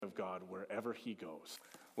of God wherever he goes.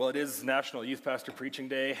 Well, it is National Youth Pastor Preaching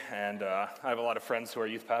Day, and I have a lot of friends who are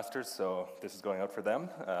youth pastors, so this is going out for them,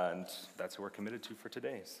 and that's who we're committed to for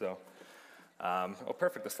today. So,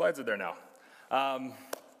 perfect, the slides are there now.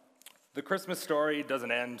 The Christmas story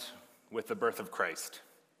doesn't end with the birth of Christ.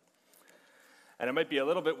 And it might be a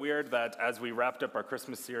little bit weird that as we wrapped up our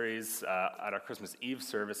Christmas series at our Christmas Eve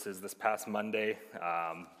services this past Monday,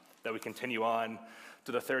 that we continue on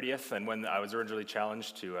to the 30th, and when I was originally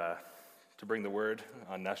challenged to bring the word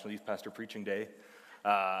on National Youth Pastor Preaching Day,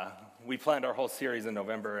 we planned our whole series in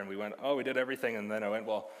November, and we went, we did everything, and then I went,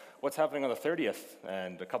 well, what's happening on the 30th?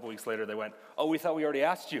 And a couple weeks later, they went, we thought we already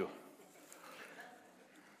asked you.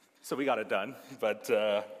 So we got it done, but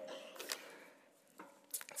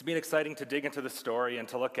it's been exciting to dig into the story and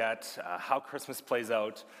to look at how Christmas plays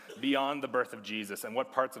out beyond the birth of Jesus and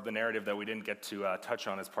what parts of the narrative that we didn't get to touch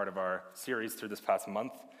on as part of our series through this past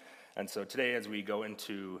month. And so today, as we go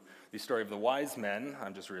into the story of the wise men,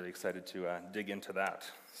 I'm just really excited to dig into that.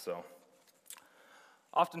 So,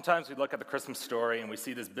 oftentimes we look at the Christmas story and we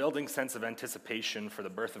see this building sense of anticipation for the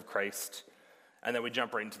birth of Christ, and then we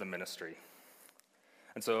jump right into the ministry.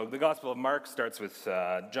 And so the Gospel of Mark starts with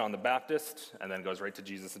John the Baptist and then goes right to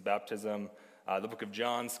Jesus' baptism. The book of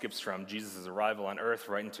John skips from Jesus' arrival on earth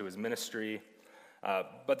right into his ministry.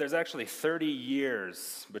 But there's actually 30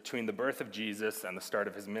 years between the birth of Jesus and the start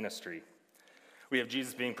of his ministry. We have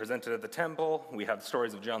Jesus being presented at the temple. We have the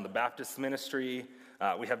stories of John the Baptist's ministry.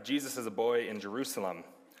 We have Jesus as a boy in Jerusalem.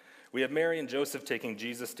 We have Mary and Joseph taking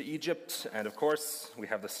Jesus to Egypt. And of course, we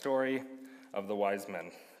have the story of the wise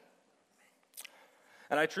men.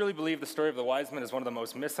 And I truly believe the story of the wise men is one of the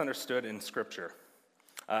most misunderstood in Scripture.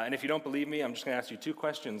 And if you don't believe me, I'm just going to ask you two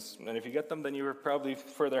questions. And if you get them, then you were probably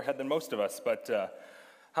further ahead than most of us. But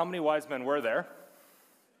how many wise men were there?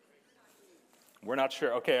 We're not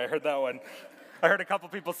sure. Okay, I heard that one. I heard a couple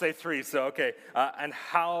people say 3, so okay. And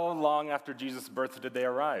how long after Jesus' birth did they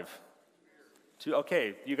arrive? 2.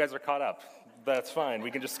 Okay, you guys are caught up. That's fine.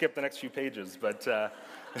 We can just skip the next few pages. But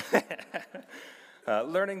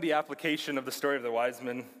learning the application of the story of the wise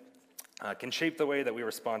men can shape the way that we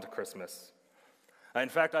respond to Christmas. In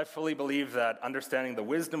fact, I fully believe that understanding the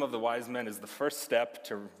wisdom of the wise men is the first step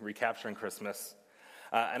to recapturing Christmas.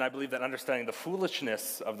 And I believe that understanding the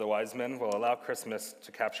foolishness of the wise men will allow Christmas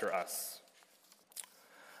to capture us.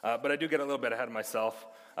 But I do get a little bit ahead of myself.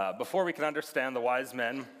 Before we can understand the wise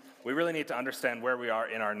men, we really need to understand where we are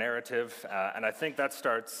in our narrative. And I think that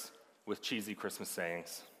starts with cheesy Christmas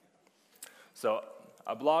sayings. So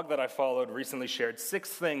a blog that I followed recently shared 6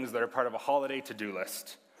 things that are part of a holiday to-do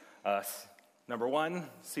list. Number 1,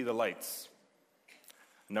 see the lights.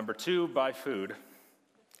 Number 2, buy food.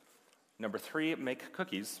 Number 3, make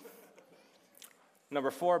cookies.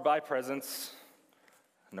 Number 4, buy presents.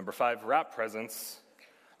 Number 5, wrap presents.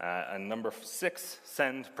 And number 6,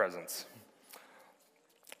 send presents.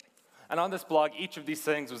 And on this blog, each of these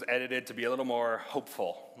things was edited to be a little more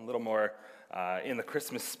hopeful, a little more in the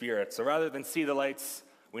Christmas spirit. So rather than see the lights,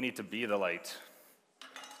 we need to be the light.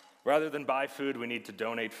 Rather than buy food, we need to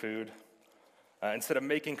donate food. Instead of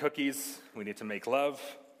making cookies, we need to make love.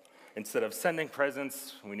 Instead of sending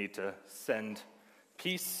presents, we need to send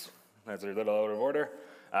peace. That's a little out of order.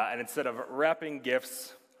 And instead of wrapping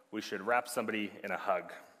gifts, we should wrap somebody in a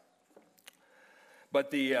hug. But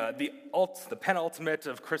the penultimate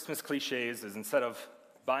of Christmas cliches is instead of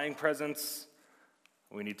buying presents,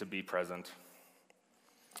 we need to be present.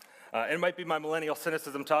 It might be my millennial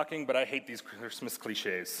cynicism talking, but I hate these Christmas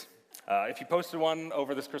cliches. If you posted one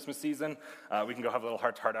over this Christmas season, we can go have a little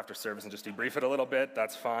heart-to-heart after service and just debrief it a little bit.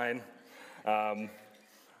 That's fine.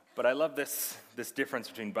 But I love this difference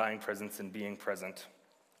between buying presents and being present.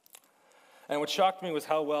 And what shocked me was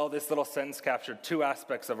how well this little sentence captured 2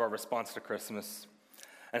 aspects of our response to Christmas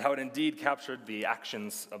and how it indeed captured the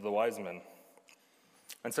actions of the wise men.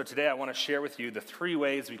 And so today I want to share with you the 3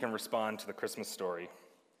 ways we can respond to the Christmas story.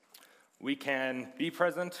 We can be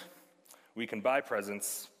present, we can buy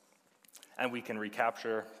presents, and we can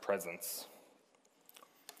recapture presents.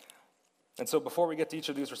 And so before we get to each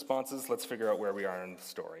of these responses, let's figure out where we are in the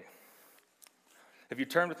story. If you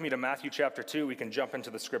turn with me to Matthew chapter 2, we can jump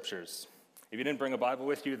into the scriptures. If you didn't bring a Bible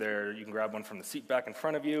with you, you can grab one from the seat back in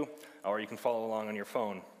front of you, or you can follow along on your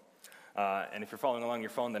phone. And if you're following along your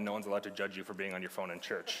phone, then no one's allowed to judge you for being on your phone in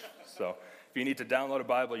church. So if you need to download a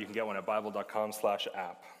Bible, you can get one at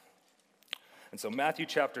bible.com/app. And so Matthew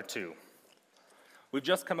chapter 2. We've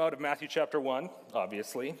just come out of Matthew chapter 1,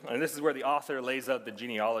 obviously, and this is where the author lays out the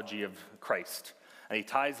genealogy of Christ, and he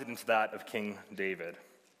ties it into that of King David.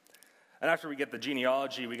 And after we get the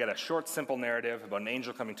genealogy, we get a short, simple narrative about an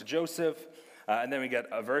angel coming to Joseph And then we get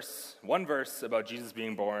one verse about Jesus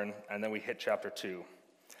being born, and then we hit chapter 2.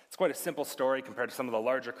 It's quite a simple story compared to some of the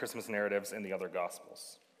larger Christmas narratives in the other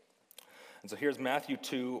Gospels. And so here's Matthew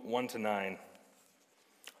 2, 1-9.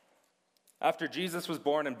 After Jesus was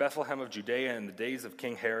born in Bethlehem of Judea in the days of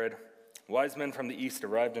King Herod, wise men from the east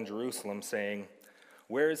arrived in Jerusalem, saying,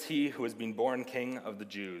 "Where is he who has been born King of the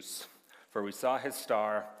Jews? For we saw his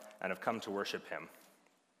star and have come to worship him."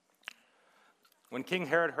 When King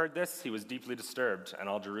Herod heard this, he was deeply disturbed, and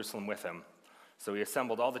all Jerusalem with him. So he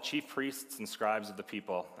assembled all the chief priests and scribes of the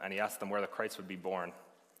people, and he asked them where the Christ would be born.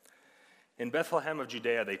 "In Bethlehem of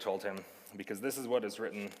Judea," they told him, "because this is what is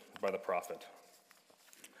written by the prophet.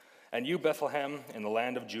 And you, Bethlehem, in the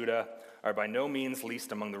land of Judah, are by no means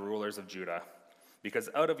least among the rulers of Judah, because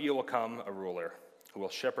out of you will come a ruler who will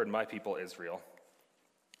shepherd my people Israel."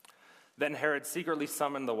 Then Herod secretly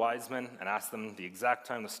summoned the wise men and asked them the exact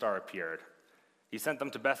time the star appeared. He sent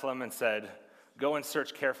them to Bethlehem and said, "Go and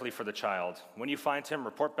search carefully for the child. When you find him,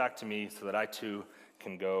 report back to me so that I too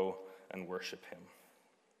can go and worship him."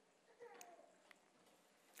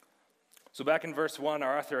 So back in verse 1,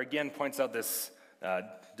 our author again points out this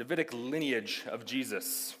Davidic lineage of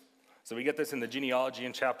Jesus. So we get this in the genealogy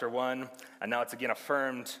in chapter 1, and now it's again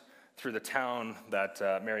affirmed through the town that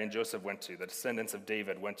Mary and Joseph went to, the descendants of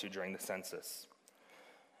David went to during the census.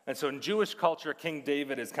 And so in Jewish culture, King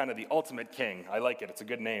David is kind of the ultimate king. I like it, it's a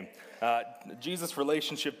good name. Jesus'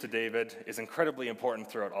 relationship to David is incredibly important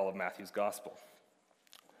throughout all of Matthew's gospel.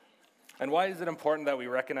 And why is it important that we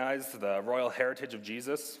recognize the royal heritage of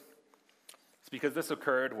Jesus? It's because this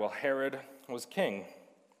occurred while Herod was king.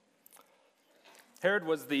 Herod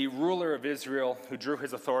was the ruler of Israel who drew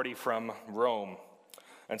his authority from Rome.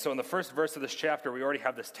 And so in the first verse of this chapter, we already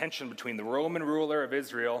have this tension between the Roman ruler of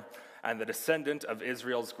Israel and the descendant of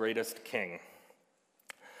Israel's greatest king.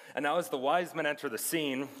 And now as the wise men enter the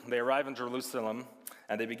scene, they arrive in Jerusalem,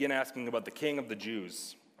 and they begin asking about the king of the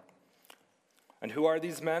Jews. And who are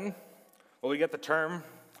these men? Well, we get the term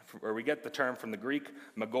from the Greek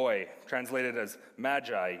magoi, translated as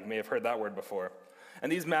magi. You may have heard that word before.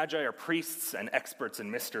 And these magi are priests and experts in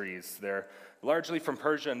mysteries. They're largely from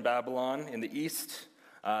Persia and Babylon in the east.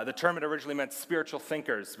 The term had originally meant spiritual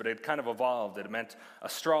thinkers, but it kind of evolved. It meant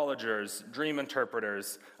astrologers, dream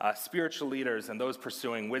interpreters, spiritual leaders, and those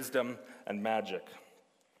pursuing wisdom and magic.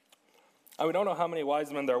 And we don't know how many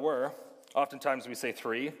wise men there were. Oftentimes we say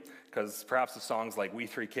 3, because perhaps the song's like "We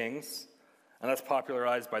Three Kings," and that's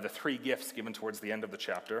popularized by the 3 gifts given towards the end of the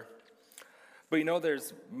chapter. But you know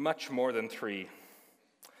there's much more than 3.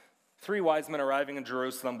 3 wise men arriving in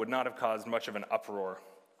Jerusalem would not have caused much of an uproar.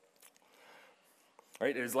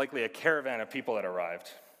 Right? It is likely a caravan of people that arrived.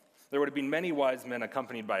 There would have been many wise men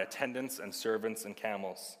accompanied by attendants and servants and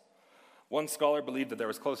camels. One scholar believed that there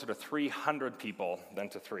was closer to 300 people than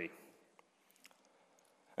to 3.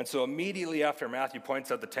 And so immediately after Matthew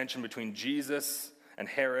points out the tension between Jesus and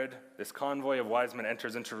Herod, this convoy of wise men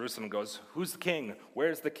enters into Jerusalem and goes, "Who's the king?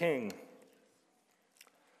 Where's the king?"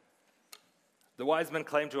 The wise men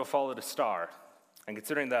claim to have followed a star, and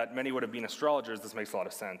considering that many would have been astrologers, this makes a lot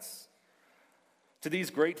of sense. To these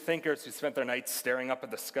great thinkers who spent their nights staring up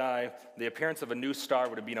at the sky, the appearance of a new star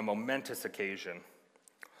would have been a momentous occasion.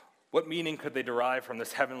 What meaning could they derive from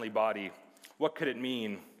this heavenly body? What could it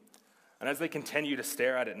mean? And as they continue to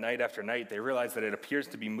stare at it night after night, they realize that it appears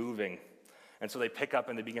to be moving, and so they pick up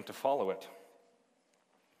and they begin to follow it.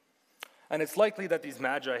 And it's likely that these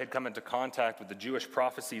magi had come into contact with the Jewish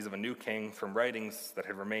prophecies of a new king from writings that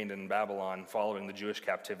had remained in Babylon following the Jewish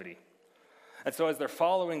captivity. And so as they're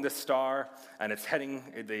following this star and it's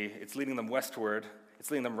leading them westward,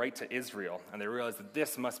 it's leading them right to Israel. And they realize that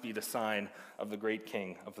this must be the sign of the great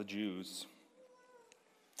king of the Jews.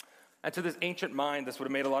 And to this ancient mind, this would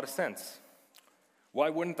have made a lot of sense.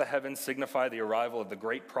 Why wouldn't the heavens signify the arrival of the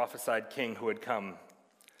great prophesied king who had come?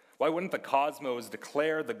 Why wouldn't the cosmos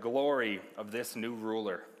declare the glory of this new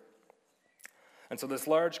ruler? And so this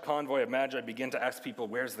large convoy of magi begin to ask people,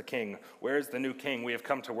 "Where's the king? Where's the new king? We have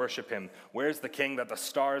come to worship him. Where's the king that the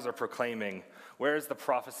stars are proclaiming? Where's the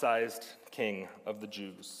prophesied king of the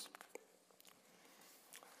Jews?"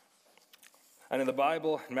 And in the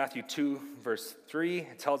Bible, in Matthew 2, verse 3,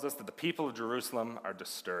 it tells us that the people of Jerusalem are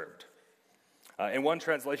disturbed. In one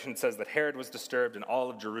translation, it says that Herod was disturbed and all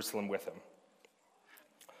of Jerusalem with him.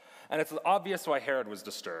 And it's obvious why Herod was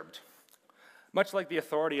disturbed. Much like the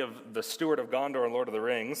authority of the steward of Gondor in Lord of the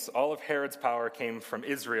Rings, all of Herod's power came from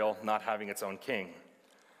Israel not having its own king.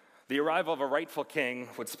 The arrival of a rightful king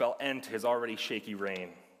would spell end to his already shaky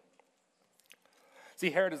reign.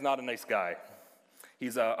 See, Herod is not a nice guy.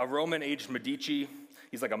 He's a Roman-aged Medici.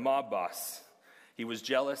 He's like a mob boss. He was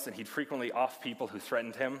jealous, and he'd frequently off people who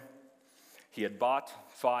threatened him. He had bought,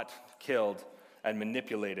 fought, killed, and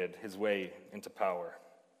manipulated his way into power.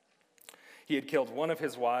 He had killed one of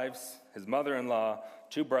his wives, his mother-in-law,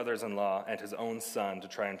 2 brothers-in-law, and his own son to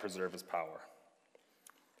try and preserve his power.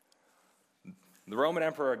 The Roman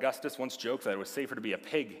Emperor Augustus once joked that it was safer to be a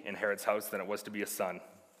pig in Herod's house than it was to be a son.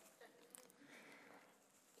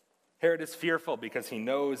 Herod is fearful because he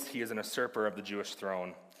knows he is an usurper of the Jewish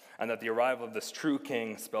throne, and that the arrival of this true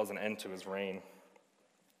king spells an end to his reign.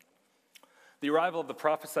 The arrival of the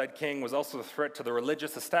prophesied king was also a threat to the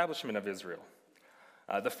religious establishment of Israel.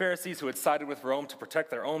 The Pharisees, who had sided with Rome to protect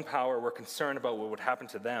their own power, were concerned about what would happen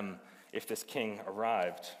to them if this king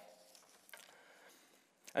arrived.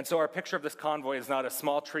 And so our picture of this convoy is not a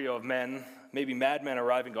small trio of men, maybe madmen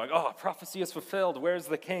arriving going, "Oh, prophecy is fulfilled, where's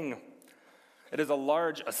the king?" It is a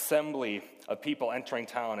large assembly of people entering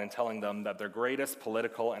town and telling them that their greatest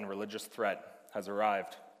political and religious threat has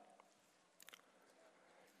arrived.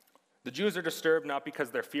 The Jews are disturbed not because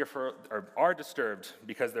they're fearful, or are disturbed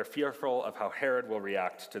because they're fearful of how Herod will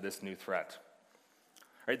react to this new threat.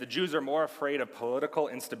 Right? The Jews are more afraid of political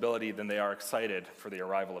instability than they are excited for the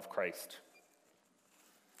arrival of Christ.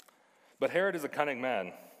 But Herod is a cunning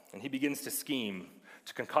man, and he begins to scheme,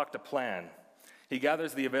 to concoct a plan. He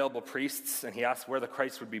gathers the available priests, and he asks where the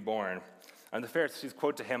Christ would be born. And the Pharisees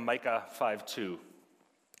quote to him Micah 5:2,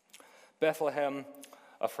 "Bethlehem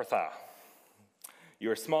Ephrathah,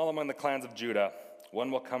 you are small among the clans of Judah.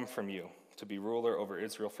 One will come from you to be ruler over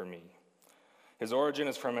Israel for me. His origin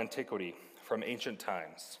is from antiquity, from ancient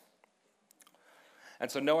times."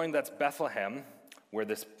 And so knowing that's Bethlehem, where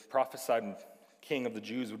this prophesied king of the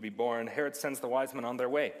Jews would be born, Herod sends the wise men on their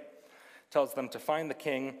way, tells them to find the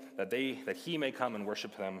king that he may come and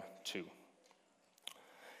worship them too.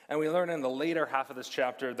 And we learn in the later half of this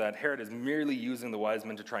chapter that Herod is merely using the wise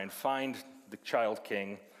men to try and find the child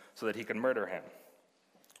king so that he can murder him.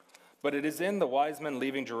 But it is in the wise men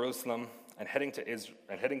leaving Jerusalem and heading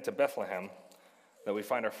to Bethlehem that we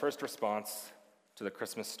find our first response to the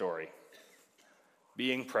Christmas story: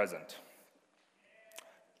 being present.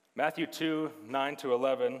 Matthew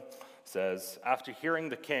 2:9-11 says, "After hearing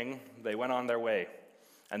the king, they went on their way,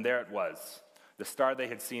 and there it was, the star they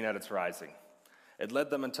had seen at its rising. It led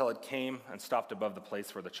them until it came and stopped above the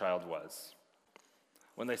place where the child was.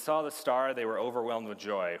 When they saw the star, they were overwhelmed with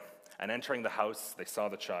joy, and entering the house, they saw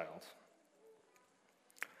the child."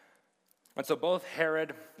 And so both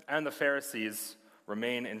Herod and the Pharisees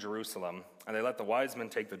remain in Jerusalem, and they let the wise men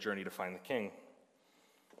take the journey to find the king.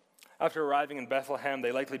 After arriving in Bethlehem,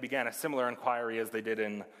 they likely began a similar inquiry as they did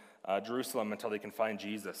in Jerusalem until they can find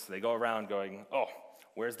Jesus. They go around going, "Oh,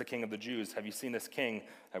 where's the king of the Jews? Have you seen this king?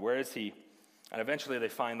 Where is he?" And eventually they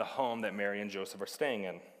find the home that Mary and Joseph are staying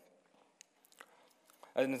in.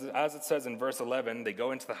 And as it says in verse 11, they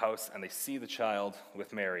go into the house and they see the child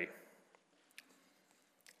with Mary.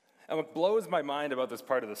 And what blows my mind about this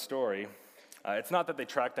part of the story, it's not that they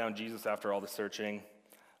tracked down Jesus after all the searching.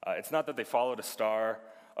 It's not that they followed a star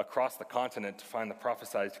across the continent to find the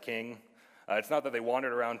prophesied king. It's not that they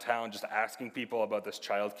wandered around town just asking people about this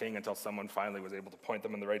child king until someone finally was able to point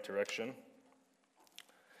them in the right direction.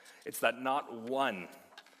 It's that not one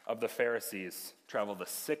of the Pharisees traveled the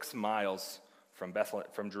 6 miles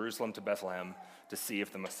from Jerusalem to Bethlehem to see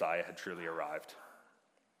if the Messiah had truly arrived.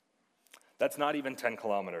 That's not even 10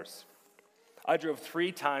 kilometers. I drove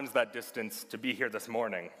 3 times that distance to be here this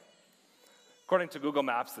morning. According to Google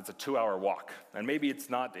Maps, it's a 2-hour walk. And maybe it's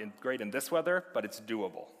not great in this weather, but it's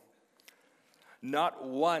doable. Not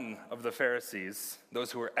one of the Pharisees,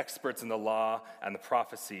 those who were experts in the law and the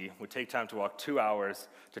prophecy, would take time to walk 2 hours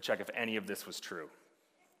to check if any of this was true.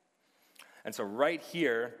 And so right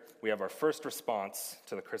here, we have our first response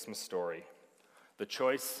to the Christmas story: the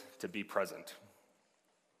choice to be present.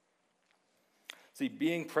 See,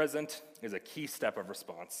 being present is a key step of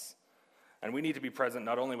response. And we need to be present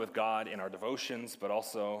not only with God in our devotions, but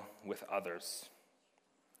also with others.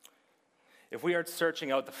 If we are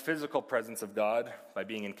searching out the physical presence of God by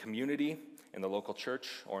being in community, in the local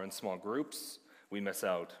church, or in small groups, we miss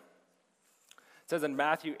out. It says in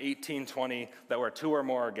Matthew 18:20 that where 2 or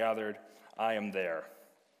more are gathered, I am there.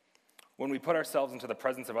 When we put ourselves into the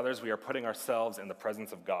presence of others, we are putting ourselves in the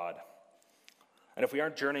presence of God. And if we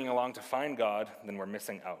aren't journeying along to find God, then we're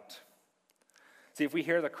missing out. See, if we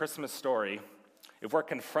hear the Christmas story, if we're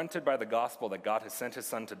confronted by the gospel that God has sent his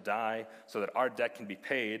son to die so that our debt can be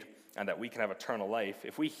paid and that we can have eternal life,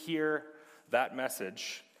 if we hear that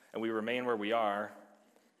message and we remain where we are,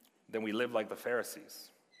 then we live like the Pharisees.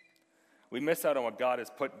 We miss out on what God has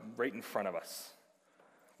put right in front of us.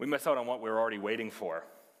 We miss out on what we're already waiting for.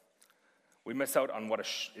 We miss out on what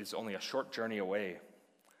is only a short journey away.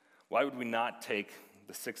 Why would we not take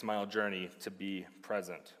the 6-mile journey to be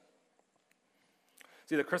present.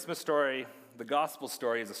 See, the Christmas story, the gospel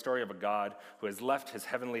story, is a story of a God who has left his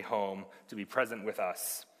heavenly home to be present with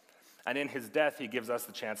us. And in his death, he gives us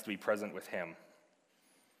the chance to be present with him.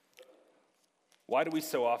 Why do we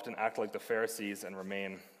so often act like the Pharisees and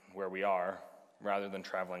remain where we are rather than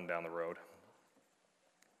traveling down the road?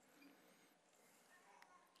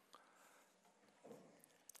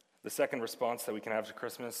 The second response that we can have to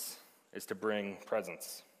Christmas is to bring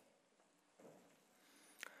presents.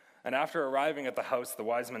 And after arriving at the house, the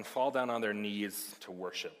wise men fall down on their knees to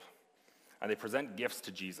worship, and they present gifts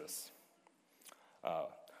to Jesus.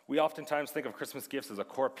 We oftentimes think of Christmas gifts as a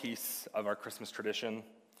core piece of our Christmas tradition.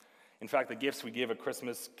 In fact, the gifts we give at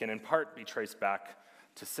Christmas can in part be traced back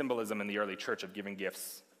to symbolism in the early church of giving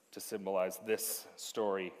gifts to symbolize this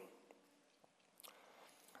story.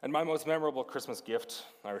 And my most memorable Christmas gift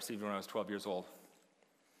I received when I was 12 years old.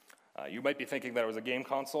 You might be thinking that it was a game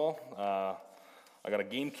console. I got a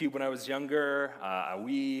GameCube when I was younger, a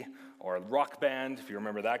Wii, or a Rock Band, if you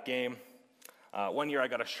remember that game. One year I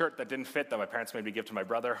got a shirt that didn't fit that my parents made me give to my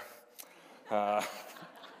brother. But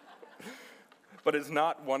it's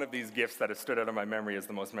not one of these gifts that has stood out in my memory as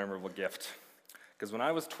the most memorable gift. Because when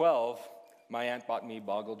I was 12, my aunt bought me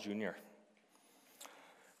Boggle Jr.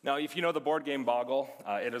 Now, if you know the board game Boggle,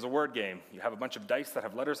 it is a word game. You have a bunch of dice that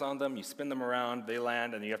have letters on them, you spin them around, they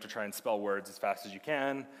land, and you have to try and spell words as fast as you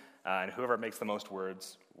can, and whoever makes the most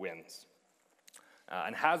words wins.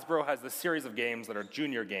 And Hasbro has this series of games that are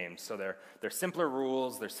junior games, so they're simpler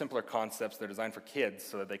rules, they're simpler concepts, they're designed for kids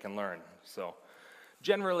so that they can learn. So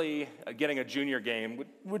generally, getting a junior game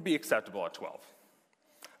would be acceptable at 12.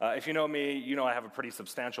 If you know me, you know I have a pretty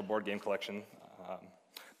substantial board game collection,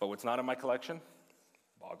 but what's not in my collection?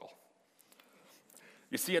 Boggle.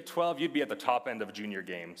 You see, at 12, you'd be at the top end of junior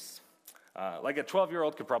games. Like a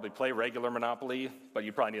 12-year-old could probably play regular Monopoly, but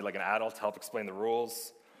you'd probably need like an adult to help explain the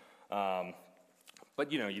rules.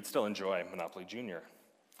 But you'd still enjoy Monopoly Junior.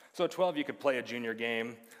 So at 12, you could play a junior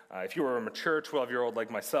game. If you were a mature 12-year-old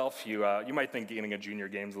like myself, you might think getting a junior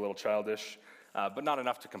game is a little childish, but not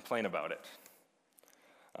enough to complain about it.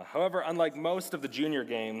 However, unlike most of the junior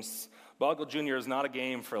games, Boggle Junior is not a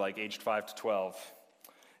game for aged 5 to 12.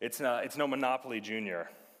 It's no Monopoly Junior.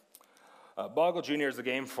 Boggle Junior is a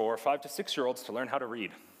game for 5 to 6-year-olds to learn how to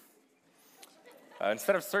read.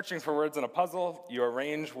 Instead of searching for words in a puzzle, you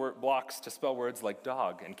arrange blocks to spell words like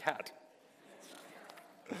dog and cat.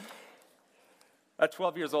 At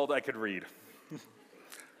 12 years old, I could read.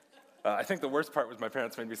 I think the worst part was my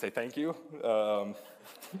parents made me say thank you.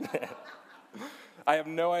 I have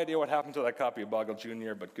no idea what happened to that copy of Boggle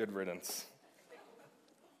Jr., but good riddance.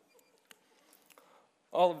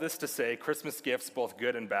 All of this to say, Christmas gifts, both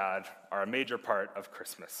good and bad, are a major part of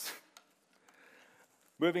Christmas.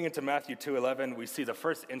 Moving into Matthew 2:11, we see the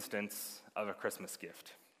first instance of a Christmas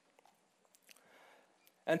gift.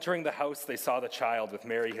 Entering the house, they saw the child with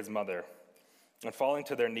Mary, his mother, and falling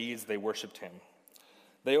to their knees, they worshipped him.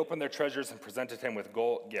 They opened their treasures and presented him with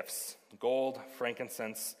gifts, gold,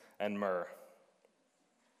 frankincense, and myrrh.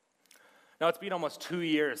 Now, it's been almost 2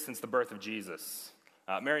 years since the birth of Jesus.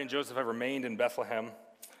 Mary and Joseph have remained in Bethlehem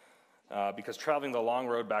because traveling the long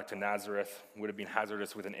road back to Nazareth would have been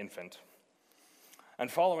hazardous with an infant.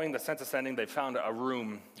 And following the census ending, they found a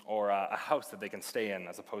room or a house that they can stay in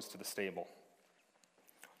as opposed to the stable.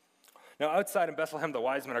 Now, outside in Bethlehem, the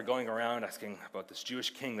wise men are going around asking about this Jewish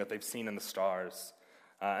king that they've seen in the stars.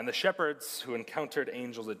 And the shepherds who encountered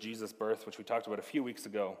angels at Jesus' birth, which we talked about a few weeks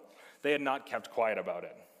ago, they had not kept quiet about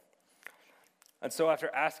it. And so after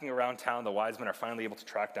asking around town, the wise men are finally able to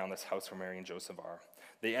track down this house where Mary and Joseph are.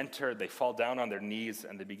 They enter, they fall down on their knees,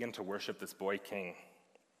 and they begin to worship this boy king.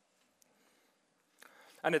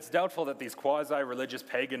 And it's doubtful that these quasi-religious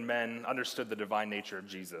pagan men understood the divine nature of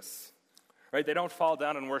Jesus. Right? They don't fall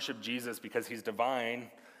down and worship Jesus because he's divine,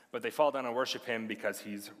 but they fall down and worship him because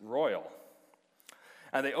he's royal.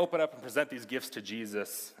 And they open up and present these gifts to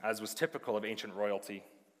Jesus, as was typical of ancient royalty.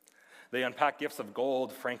 They unpack gifts of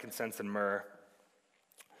gold, frankincense, and myrrh.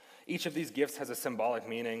 Each of these gifts has a symbolic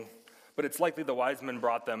meaning, but it's likely the wise men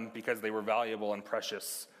brought them because they were valuable and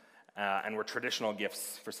precious and were traditional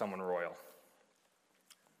gifts for someone royal.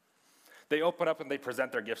 They open up and they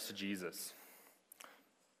present their gifts to Jesus.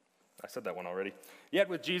 I said that one already. Yet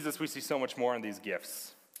with Jesus, we see so much more in these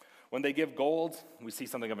gifts. When they give gold, we see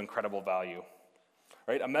something of incredible value.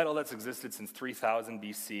 Right? A metal that's existed since 3000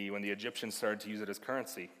 BC when the Egyptians started to use it as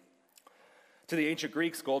currency. To the ancient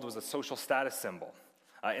Greeks, gold was a social status symbol.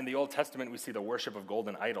 In the Old Testament, we see the worship of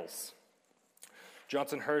golden idols.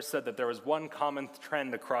 Johnson Hurst said that there was one common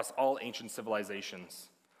trend across all ancient civilizations.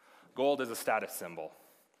 Gold is a status symbol.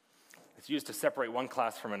 It's used to separate one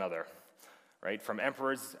class from another, right? From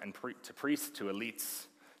emperors and to priests to elites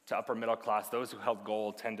to upper middle class, those who held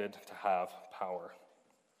gold tended to have power.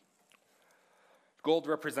 Gold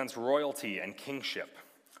represents royalty and kingship,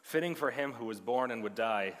 fitting for him who was born and would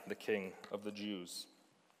die, the King of the Jews.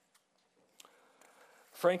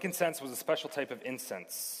 Frankincense was a special type of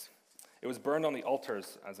incense. It was burned on the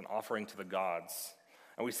altars as an offering to the gods.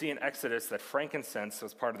 And we see in Exodus that frankincense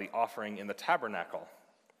was part of the offering in the tabernacle.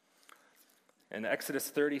 In Exodus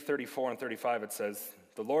 30, 34, and 35, it says,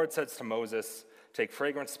 "The Lord says to Moses, take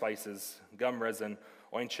fragrant spices, gum resin,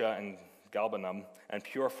 onycha, and galbanum, and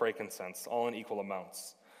pure frankincense, all in equal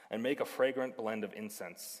amounts, and make a fragrant blend of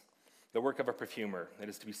incense, the work of a perfumer. It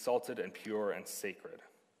is to be salted and pure and sacred."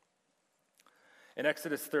 In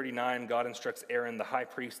Exodus 39, God instructs Aaron, the high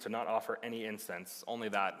priest, to not offer any incense, only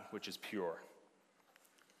that which is pure.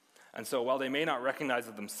 And so while they may not recognize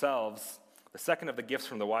it themselves, the second of the gifts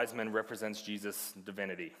from the wise men represents Jesus'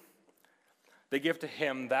 divinity. They give to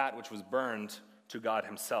him that which was burned to God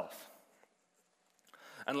himself.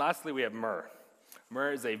 And lastly, we have myrrh.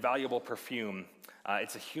 Myrrh is a valuable perfume.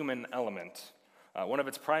 It's a human element. One of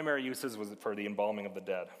its primary uses was for the embalming of the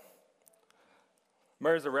dead.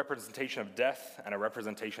 Myrrh is a representation of death and a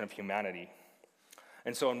representation of humanity.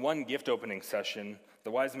 And so in one gift opening session,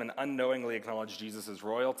 the wise men unknowingly acknowledged Jesus'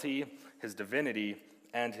 royalty, his divinity,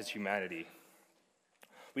 and his humanity.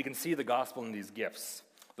 We can see the gospel in these gifts,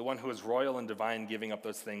 the one who is royal and divine giving up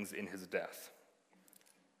those things in his death.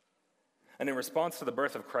 And in response to the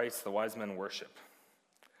birth of Christ, the wise men worship.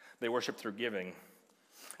 They worship through giving.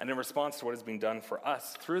 And in response to what is being done for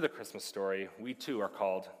us through the Christmas story, we too are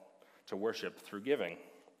called to worship through giving.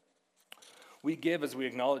 We give as we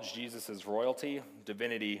acknowledge Jesus' royalty,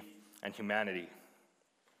 divinity, and humanity.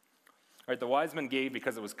 Right, the wise men gave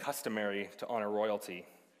because it was customary to honor royalty.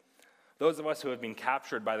 Those of us who have been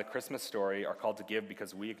captured by the Christmas story are called to give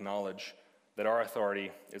because we acknowledge that our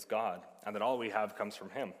authority is God and that all we have comes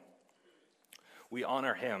from him. We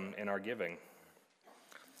honor him in our giving.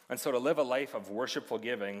 And so to live a life of worshipful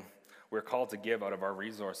giving, we're called to give out of our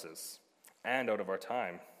resources and out of our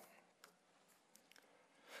time.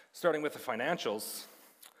 Starting with the financials,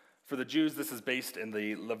 for the Jews, this is based in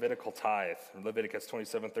the Levitical tithe. Leviticus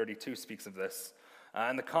 27:32 speaks of this.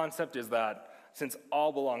 And the concept is that since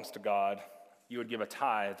all belongs to God, you would give a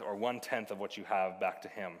tithe, or 1/10 of what you have, back to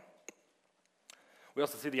him. We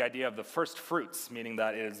also see the idea of the first fruits, meaning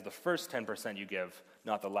that it is the first 10% you give,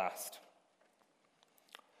 not the last.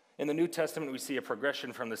 In the New Testament, we see a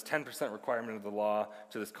progression from this 10% requirement of the law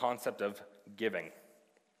to this concept of giving.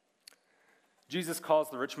 Jesus calls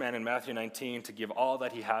the rich man in Matthew 19 to give all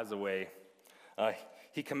that he has away.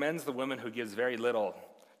 He commends the woman who gives very little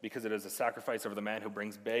because it is a sacrifice over the man who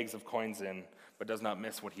brings bags of coins in but does not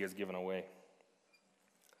miss what he has given away.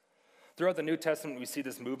 Throughout the New Testament, we see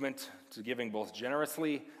this movement to giving both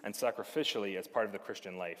generously and sacrificially as part of the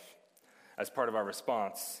Christian life, as part of our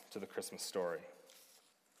response to the Christmas story.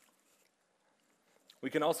 We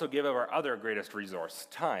can also give of our other greatest resource,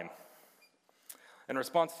 time. In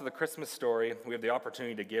response to the Christmas story, we have the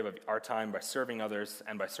opportunity to give of our time by serving others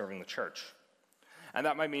and by serving the church. And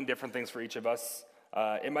that might mean different things for each of us.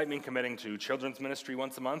 It might mean committing to children's ministry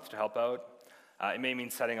once a month to help out. It may mean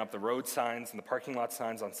setting up the road signs and the parking lot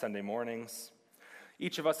signs on Sunday mornings.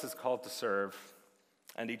 Each of us is called to serve,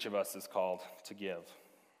 and each of us is called to give.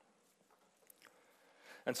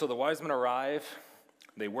 And so the wise men arrive,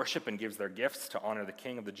 they worship and give their gifts to honor the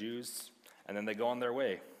King of the Jews, and then they go on their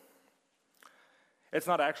way. It's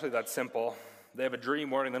not actually that simple. They have a dream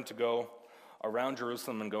warning them to go around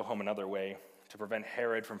Jerusalem and go home another way to prevent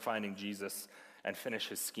Herod from finding Jesus and finish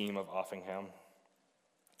his scheme of offing him.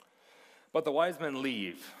 But the wise men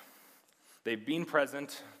leave. They've been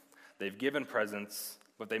present, they've given presents,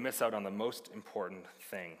 but they miss out on the most important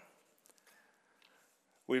thing.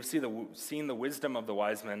 We've seen the wisdom of the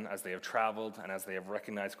wise men as they have traveled and as they have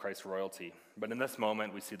recognized Christ's royalty. But in this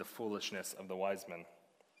moment, we see the foolishness of the wise men.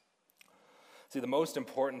 See, the most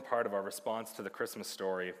important part of our response to the Christmas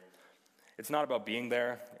story, it's not about being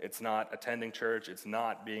there, it's not attending church, it's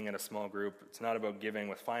not being in a small group, it's not about giving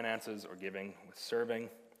with finances or giving with serving.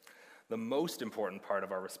 The most important part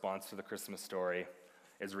of our response to the Christmas story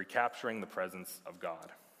is recapturing the presence of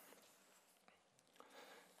God.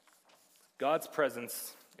 God's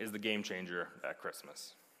presence is the game changer at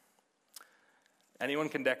Christmas. Anyone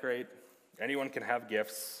can decorate, anyone can have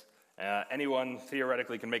gifts, anyone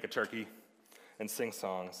theoretically can make a turkey and sing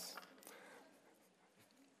songs.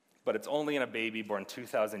 But it's only in a baby born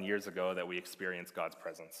 2,000 years ago that we experience God's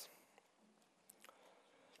presence.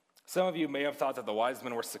 Some of you may have thought that the wise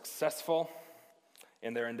men were successful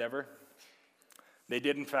in their endeavor. They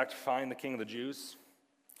did, in fact, find the King of the Jews.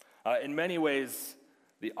 In many ways,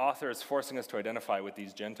 the author is forcing us to identify with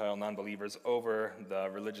these Gentile non-believers over the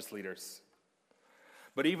religious leaders.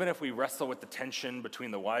 But even if we wrestle with the tension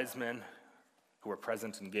between the wise men who were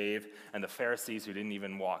present and gave and the Pharisees who didn't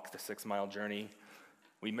even walk the 6-mile journey,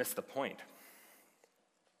 we miss the point.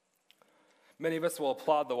 Many of us will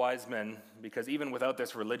applaud the wise men because even without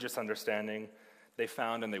this religious understanding, they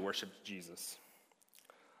found and they worshiped Jesus.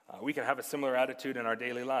 We can have a similar attitude in our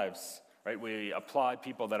daily lives, right? We applaud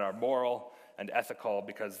people that are moral and ethical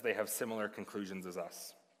because they have similar conclusions as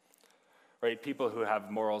us, right? People who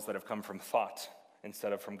have morals that have come from thought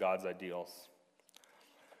instead of from God's ideals.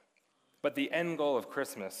 But the end goal of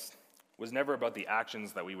Christmas was never about the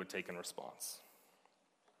actions that we would take in response.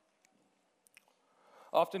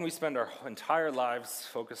 Often we spend our entire lives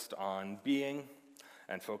focused on being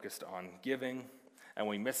and focused on giving, and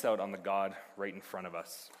we miss out on the God right in front of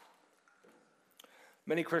us.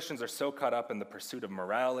 Many Christians are so caught up in the pursuit of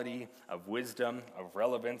morality, of wisdom, of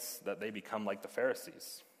relevance, that they become like the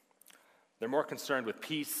Pharisees. They're more concerned with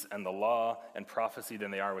peace and the law and prophecy than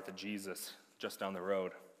they are with the Jesus just down the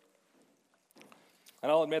road.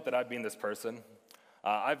 And I'll admit that I've been this person.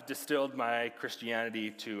 I've distilled my Christianity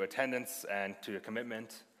to attendance and to a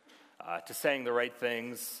commitment, to saying the right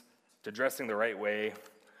things, to dressing the right way,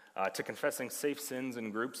 to confessing safe sins in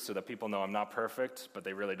groups so that people know I'm not perfect, but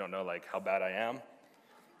they really don't know how bad I am.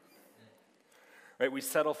 Right? We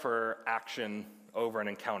settle for action over an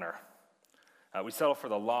encounter. We settle for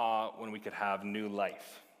the law when we could have new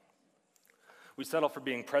life. We settle for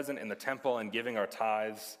being present in the temple and giving our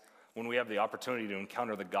tithes when we have the opportunity to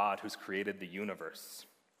encounter the God who's created the universe.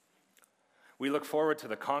 We look forward to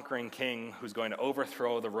the conquering king who's going to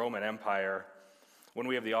overthrow the Roman Empire when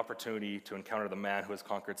we have the opportunity to encounter the man who has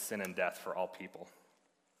conquered sin and death for all people.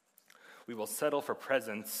 We will settle for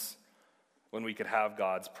presence when we could have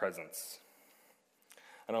God's presence.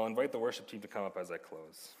 And I'll invite the worship team to come up as I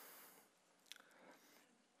close.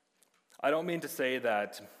 I don't mean to say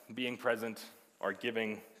that being present or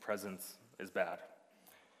giving presents is bad.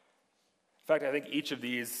 In fact, I think each of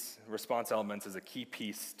these response elements is a key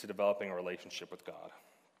piece to developing a relationship with God.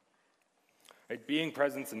 Right? Being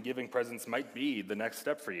present and giving presents might be the next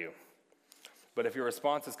step for you. But if your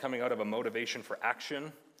response is coming out of a motivation for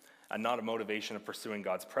action and not a motivation of pursuing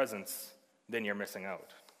God's presence, then you're missing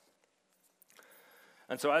out.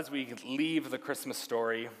 And so as we leave the Christmas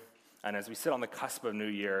story and as we sit on the cusp of New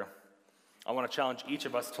Year, I want to challenge each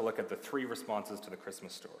of us to look at the 3 responses to the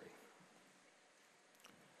Christmas story.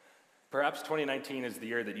 Perhaps 2019 is the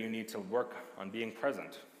year that you need to work on being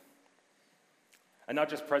present. And not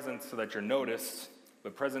just present so that you're noticed,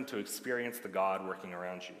 but present to experience the God working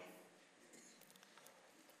around you.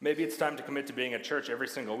 Maybe it's time to commit to being at church every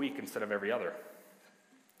single week instead of every other.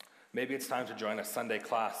 Maybe it's time to join a Sunday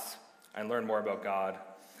class and learn more about God.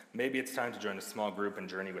 Maybe it's time to join a small group and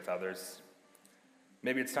journey with others.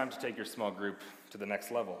 Maybe it's time to take your small group to the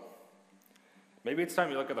next level. Maybe it's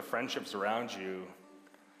time you look at the friendships around you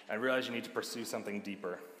and realize you need to pursue something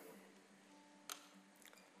deeper.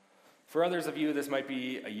 For others of you, this might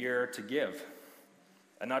be a year to give,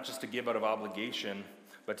 and not just to give out of obligation,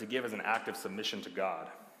 but to give as an act of submission to God.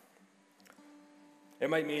 It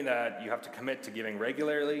might mean that you have to commit to giving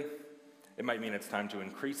regularly. It might mean it's time to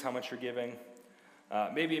increase how much you're giving.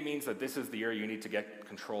 Maybe it means that this is the year you need to get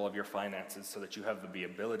control of your finances so that you have the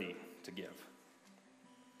ability to give.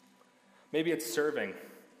 Maybe it's serving.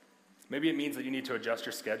 Maybe it means that you need to adjust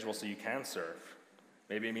your schedule so you can serve.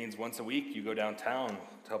 Maybe it means once a week you go downtown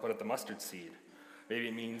to help out at the Mustard Seed. Maybe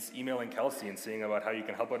it means emailing Kelsey and seeing about how you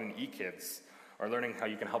can help out in eKids, or learning how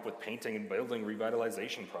you can help with painting and building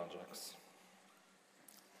revitalization projects.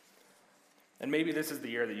 And maybe this is the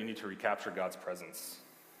year that you need to recapture God's presence.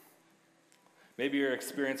 Maybe your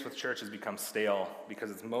experience with church has become stale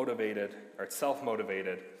because it's motivated or it's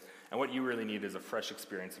self-motivated, and what you really need is a fresh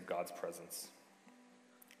experience of God's presence.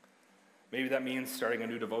 Maybe that means starting a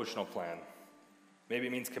new devotional plan. Maybe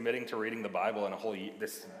it means committing to reading the Bible in the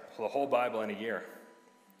whole Bible in a year.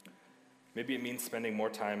 Maybe it means spending more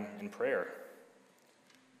time in prayer.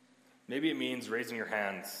 Maybe it means raising your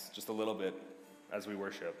hands just a little bit as we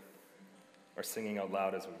worship, or singing out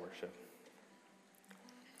loud as we worship.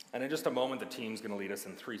 And in just a moment, the team's going to lead us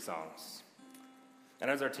in 3 songs. And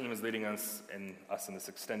as our team is leading us in this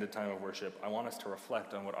extended time of worship, I want us to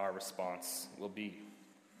reflect on what our response will be.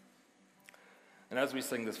 And as we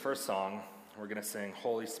sing this first song, we're going to sing,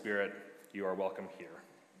 "Holy Spirit, you are welcome here."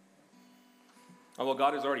 And while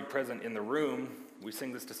God is already present in the room, we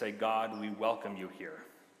sing this to say, God, we welcome you here.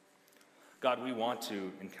 God, we want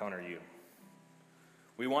to encounter you.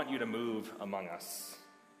 We want you to move among us.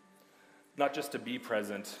 not just to be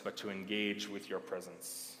present, but to engage with your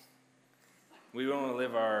presence. We don't want to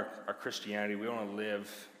live our Christianity, we want to live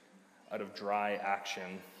out of dry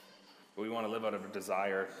action, but we want to live out of a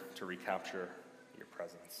desire to recapture your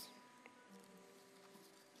presence.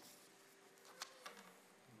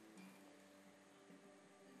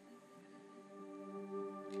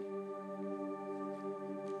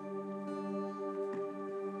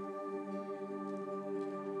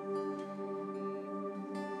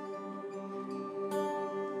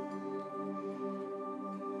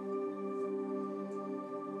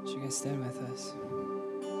 Would you guys stand with us?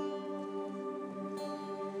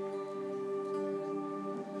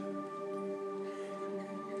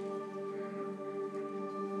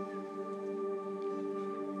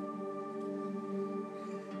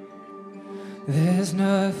 There's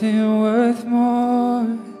nothing worth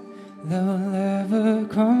more that will ever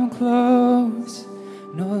come close.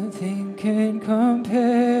 Nothing can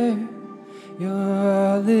compare. You're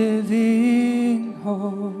our living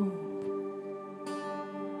hope.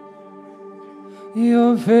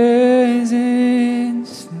 Your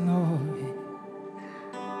presence, Lord.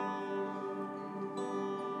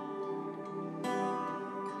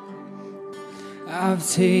 I've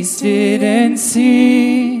tasted and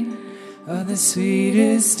seen of the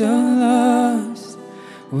sweetest of loves,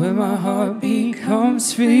 where my heart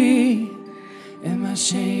becomes free and my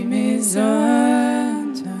shame is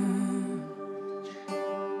undone.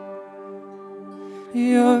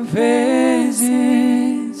 Your presence,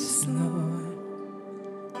 Lord.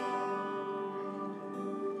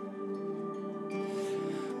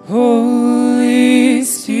 Holy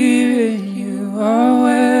Spirit,